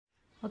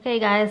Okay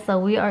guys, so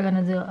we are going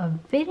to do a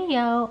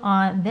video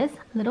on this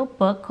little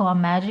book called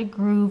Magic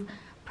Groove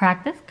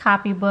Practice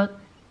Copybook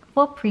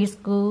for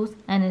preschools,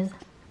 and is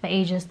for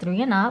ages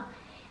 3 and up,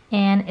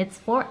 and it's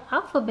for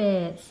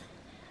alphabets.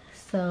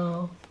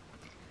 So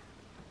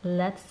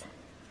let's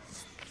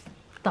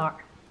start.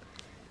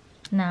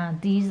 Now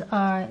these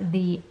are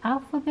the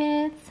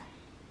alphabets.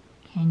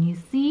 Can you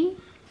see?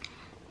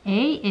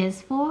 A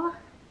is for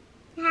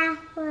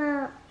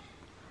apple,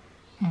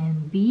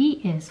 and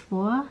B is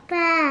for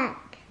bug,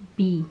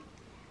 B.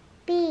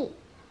 B,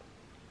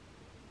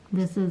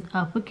 This is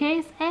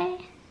uppercase A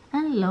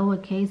and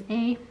lowercase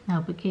a,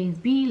 uppercase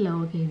B,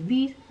 lowercase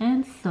b,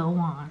 and so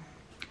on.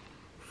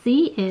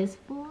 C is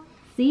for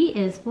C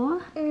is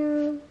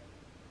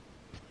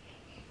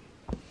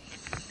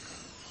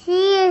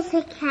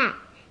a cat,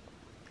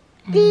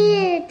 D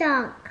is a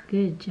dog.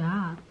 Good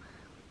job.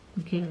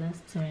 Okay, let's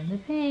turn the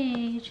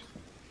page.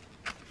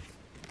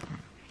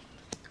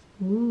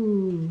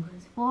 Ooh,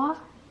 it's for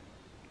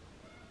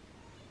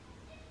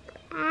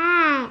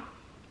I,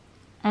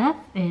 F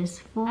is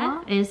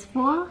for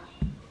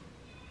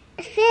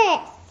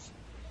fish,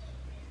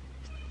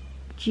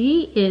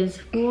 G is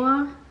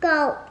for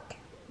goat,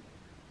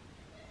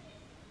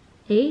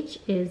 H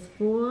is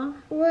for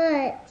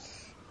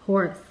woods,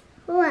 horse.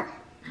 what,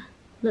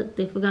 Look,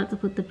 they forgot to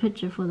put the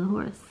picture for the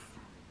horse.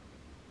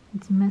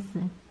 It's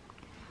missing.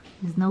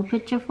 There's no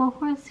picture for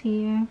horse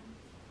here.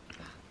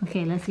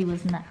 Okay, let's see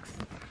what's next.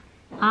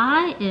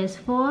 I is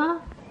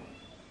for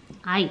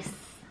ice.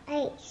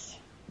 ice,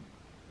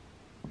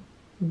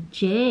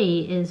 J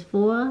is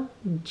for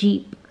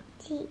Jeep.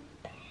 Jeep,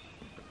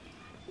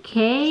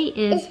 K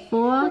is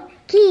for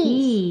keys,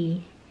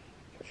 key.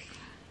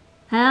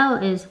 L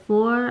is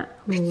for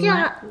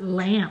Stop.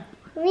 lamp.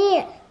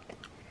 milk,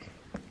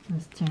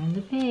 Let's turn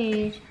the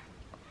page.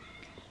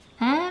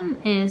 M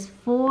is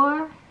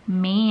for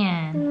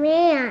man.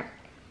 man,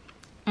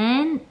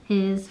 N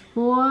is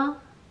for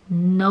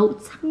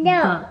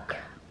notebook.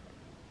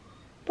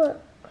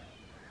 book,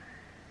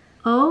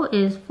 O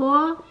is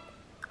for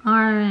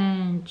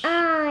orange.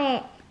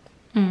 orange,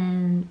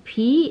 And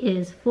P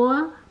is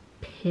for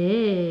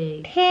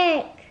pig.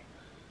 pig,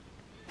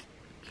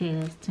 Okay,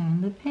 let's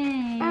turn the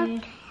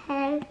page.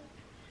 okay,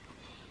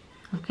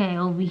 Okay,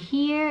 over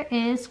here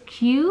is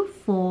Q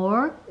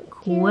for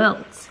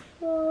quilt.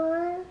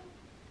 four,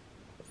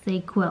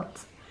 Say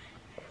quilt.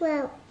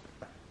 quilt,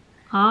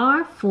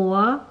 R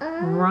for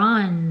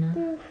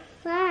run.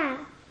 five,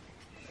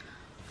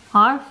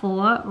 R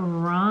for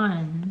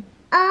run.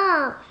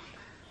 oh,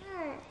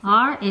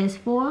 R is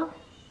for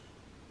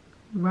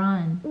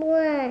run.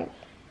 one,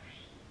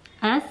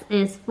 S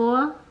is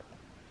for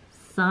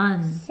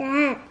sun.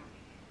 seven,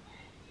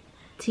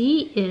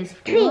 T is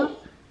for Tree.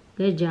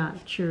 good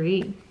job,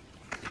 tree.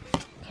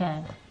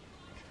 Okay.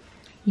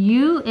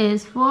 U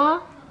is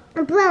for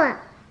umbrella,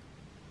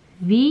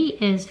 V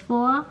is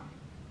for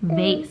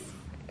vase.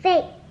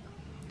 fake,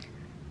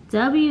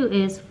 W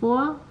is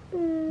for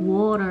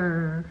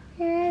water.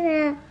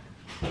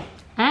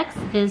 X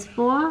is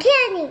for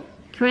candy,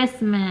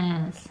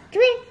 Christmas.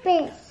 drink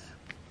fish,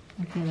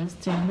 Okay, let's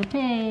turn the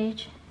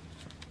page.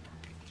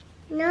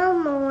 no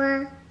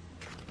more,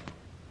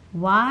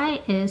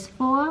 Y is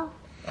for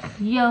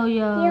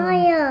yo-yo.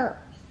 yo-yo,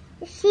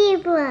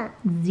 zebra,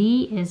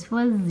 Z is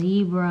for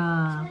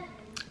zebra.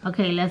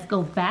 Okay, let's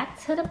go back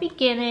to the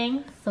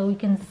beginning so we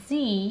can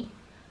see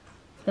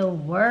the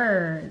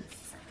words.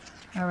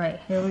 All right,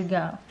 here we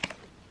go.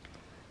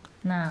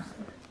 Now,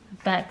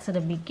 back to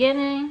the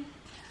beginning.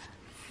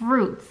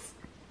 Fruits.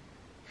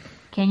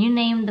 Can you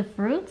name the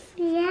fruits?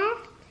 yes,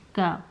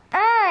 Go.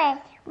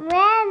 orange,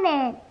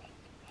 lemon,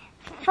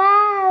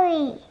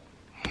 strawberry,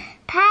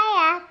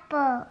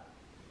 pineapple,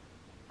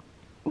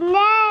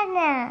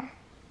 banana,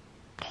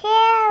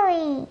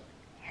 cherry,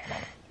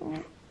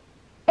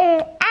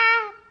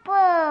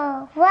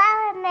 apple,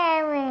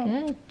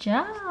 watermelon, Good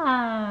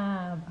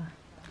job.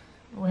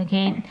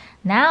 Okay,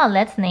 now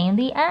let's name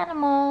the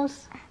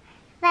animals.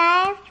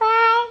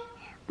 firefly,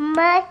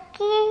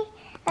 monkey,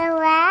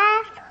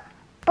 giraffe,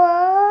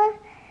 bird,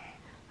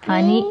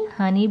 Honeybee,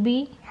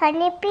 honeybee,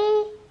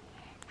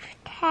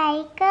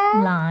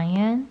 tiger,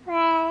 lion,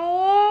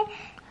 lion,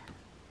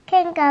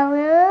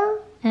 kangaroo,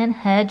 and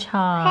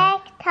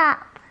hedgehog.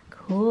 top,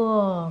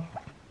 Cool.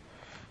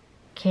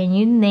 Can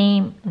you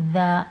name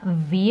the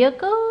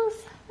vehicles?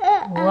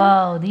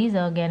 Whoa, these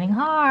are getting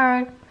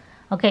hard.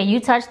 Okay, you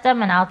touch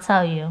them and I'll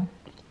tell you.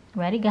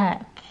 Ready? Go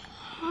ahead.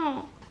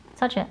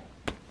 Touch it.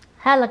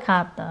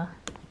 Helicopter,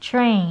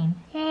 train,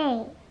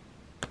 hey,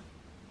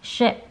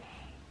 ship,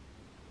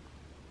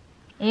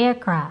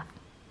 aircraft,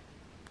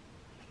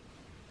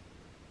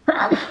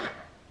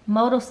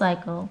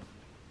 motorcycle,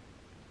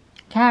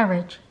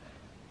 carriage,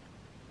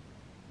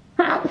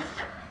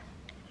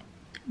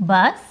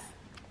 bus,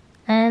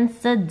 and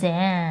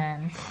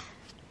sedan.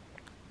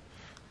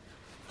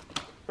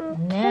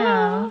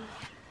 Now,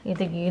 you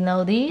think you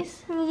know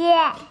these?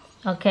 yes,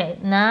 Okay,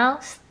 now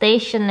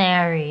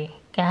stationary.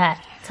 Go ahead.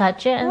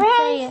 Touch it and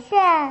say it.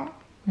 razor,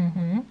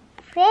 Mm-hmm.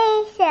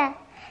 razor,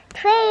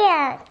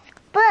 crayons,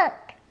 book,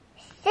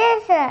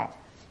 Scissors.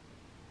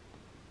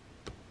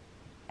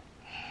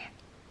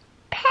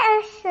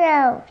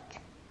 Pencils.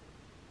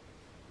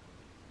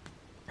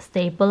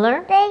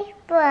 Stapler.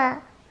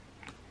 Paper.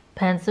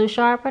 Pencil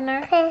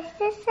sharpener.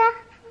 Pencil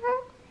sharpener.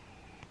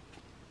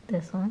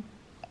 This one.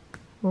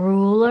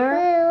 Ruler.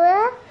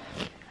 Ruler.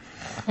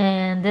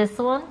 And this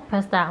one.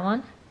 Press that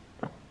one.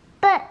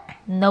 Book.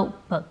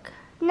 Notebook.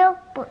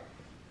 Notebook.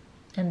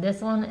 And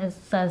this one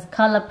says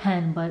color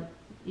pen, but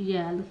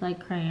yeah, it looks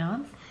like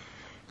crayons.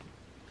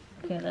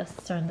 Okay,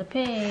 let's turn the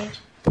page.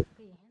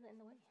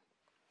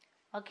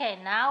 Okay,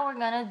 now we're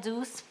gonna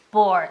do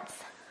sports.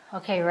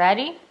 Okay,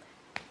 ready?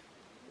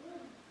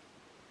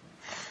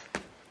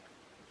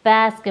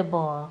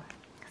 Basketball,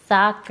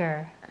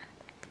 soccer,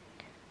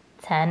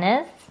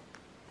 tennis,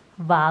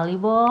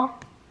 volleyball,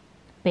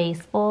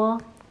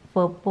 baseball,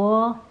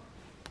 football,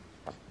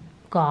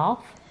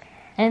 golf,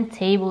 and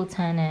table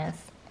tennis.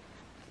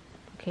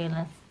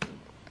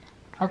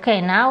 Okay,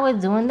 now we're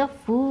doing the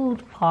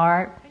food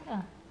part.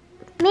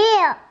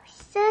 Milk,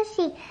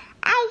 sushi,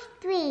 ice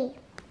cream,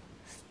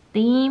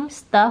 Steamed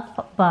stuffed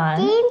bun,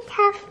 steamed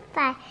tough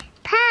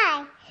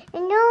pie,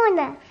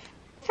 banana,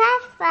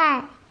 french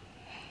fry,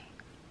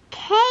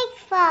 cake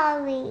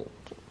folly,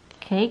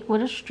 cake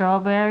with a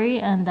strawberry,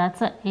 and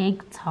that's an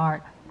egg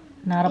tart,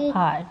 not a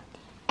pie.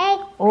 egg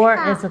Or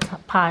pie. it's a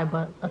pie,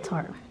 but a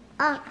tart.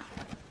 Oh,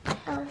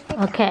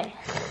 Okay,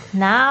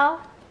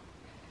 now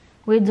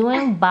we're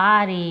doing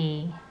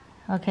body.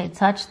 Okay,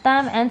 touch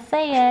them and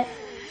say it.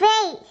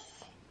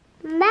 face,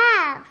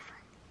 mouth,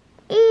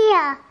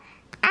 ear,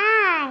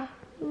 eye,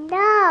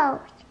 nose,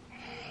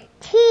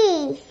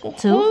 teeth,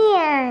 Tooth.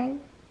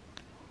 hand,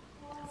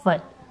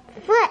 Foot.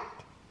 foot,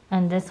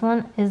 And this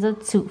one is a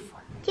tooth.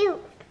 tooth,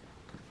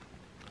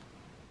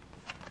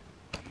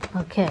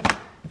 Okay,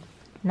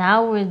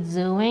 now we're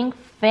doing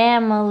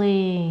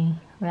family.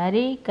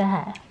 Ready? Go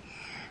ahead.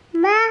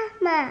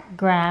 mama,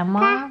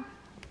 Grandma,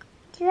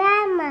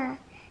 drama,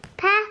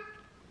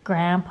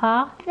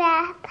 grandpa,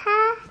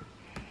 grandpa,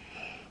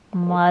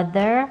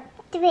 mother,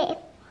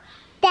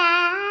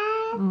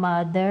 dad,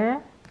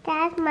 mother,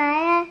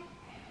 mother,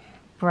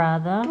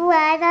 brother,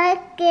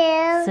 brother,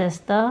 girl,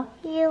 sister,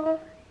 you,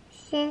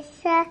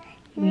 sister,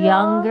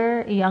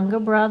 younger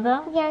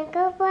brother,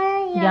 younger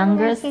brother,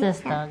 younger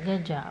sister.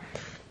 Good job.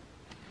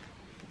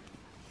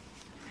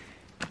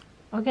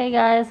 Okay,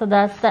 guys, so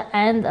that's the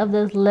end of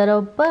this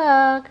little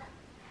book.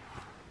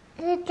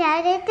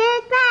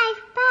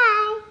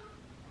 Bye.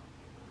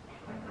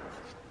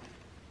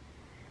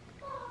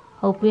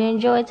 Hope you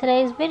enjoyed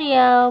today's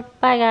video.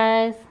 Bye,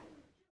 guys.